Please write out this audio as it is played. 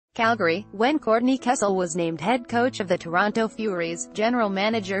Calgary, when Courtney Kessel was named head coach of the Toronto Furies, general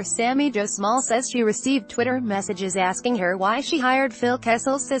manager Sammy Jo Small says she received Twitter messages asking her why she hired Phil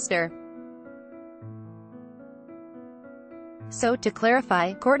Kessel's sister. So to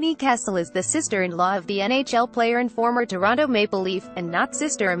clarify, Courtney Kessel is the sister-in-law of the NHL player and former Toronto Maple Leaf, and not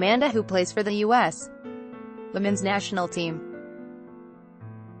sister Amanda who plays for the U.S. women's national team.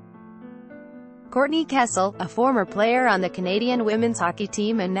 Courtney Kessel, a former player on the Canadian women's hockey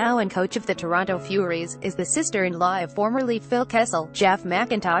team and now and coach of the Toronto Furies, is the sister-in-law of former Leaf Phil Kessel. Jeff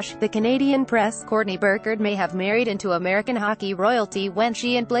McIntosh, the Canadian Press. Courtney Burkhardt may have married into American hockey royalty when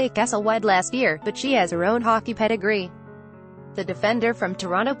she and Blake Kessel wed last year, but she has her own hockey pedigree. The defender from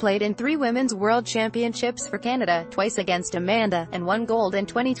Toronto played in 3 Women's World Championships for Canada, twice against Amanda, and won gold in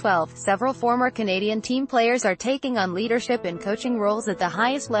 2012. Several former Canadian team players are taking on leadership and coaching roles at the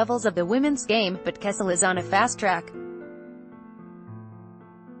highest levels of the women's game, but Kessel is on a fast track.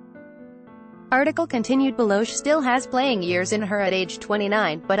 Article continued below. She still has playing years in her at age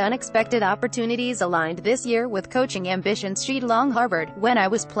 29, but unexpected opportunities aligned this year with coaching ambitions she'd long harbored. When I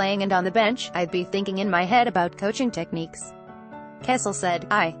was playing and on the bench, I'd be thinking in my head about coaching techniques. Kessel said,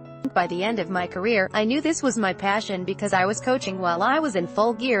 by the end of my career, I knew this was my passion because I was coaching while I was in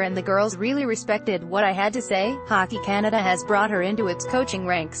full gear and the girls really respected what I had to say. Hockey Canada has brought her into its coaching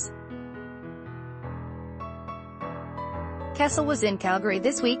ranks. Kessel was in Calgary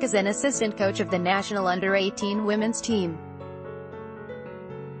this week as an assistant coach of the national under-18 women's team.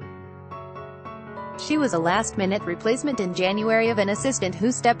 She was a last-minute replacement in January of an assistant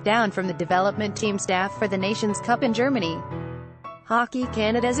who stepped down from the development team staff for the Nations Cup in Germany. Hockey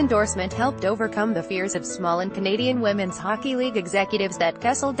Canada's endorsement helped overcome the fears of small and Canadian Women's Hockey League executives that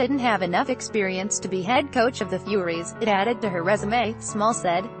Kessel didn't have enough experience to be head coach of the Furies. It added to her resume, Small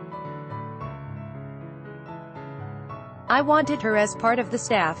said. I wanted her as part of the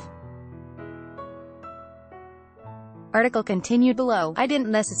staff. Article continued below. I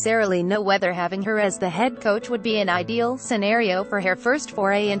didn't necessarily know whether having her as the head coach would be an ideal scenario for her first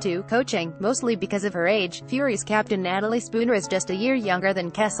foray into coaching, mostly because of her age. Furies captain Natalie Spooner is just a year younger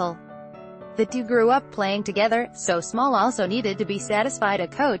than Kessel. The two grew up playing together, so Small also needed to be satisfied a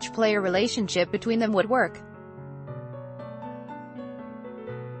coach-player relationship between them would work.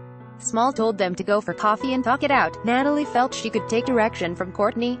 Small told them to go for coffee and talk it out. Natalie felt she could take direction from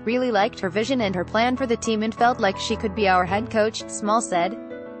Courtney, really liked her vision and her plan for the team and felt like she could be our head coach, Small said.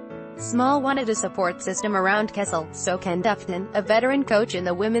 Small wanted a support system around Kessel, so Ken Duffton, a veteran coach in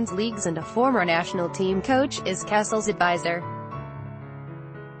the women's leagues and a former national team coach, is Kessel's advisor.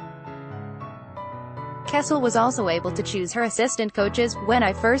 Kessel was also able to choose her assistant coaches. When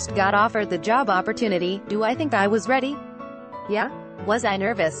I first got offered the job opportunity, do I think I was ready? Yeah. Was I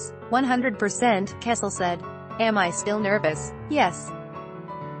nervous? 100%, Kessel said. Am I still nervous? Yes.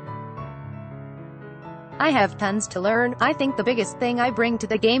 I have tons to learn. I think the biggest thing I bring to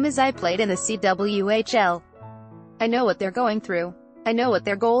the game is I played in the CWHL. I know what they're going through. I know what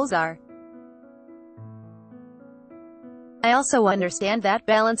their goals are. I also understand that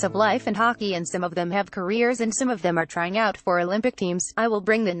balance of life and hockey, and some of them have careers and some of them are trying out for Olympic teams. I will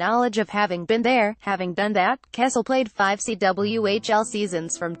bring the knowledge of having been there, having done that. Kessel played 5 CWHL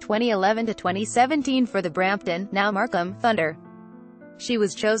seasons from 2011 to 2017 for the Brampton, now Markham, Thunder. She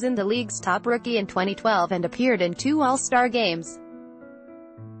was chosen the league's top rookie in 2012 and appeared in 2 All-Star games.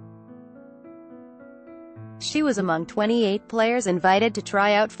 She was among 28 players invited to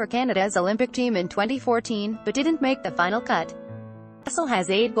try out for Canada's Olympic team in 2014, but didn't make the final cut. Kessel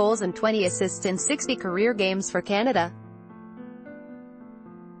has 8 goals and 20 assists in 60 career games for Canada.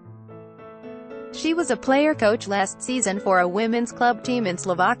 She was a player coach last season for a women's club team in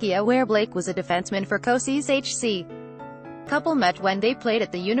Slovakia where Blake was a defenseman for Kosice HC. The couple met when they played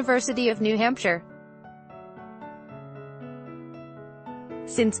at the University of New Hampshire.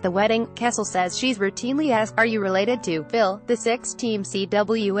 Since the wedding, Kessel says she's routinely asked, "Are you related to Phil?" The 6-team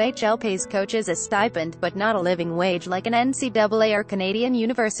CWHL pays coaches a stipend, but not a living wage like an NCAA or Canadian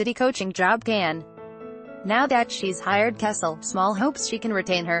university coaching job can. Now that she's hired Kessel, Small hopes she can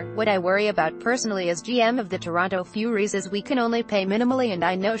retain her. What I worry about personally as GM of the Toronto Furies is we can only pay minimally, and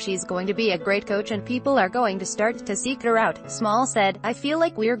I know she's going to be a great coach and people are going to start to seek her out, Small said. I feel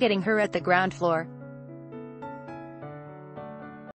like we're getting her at the ground floor.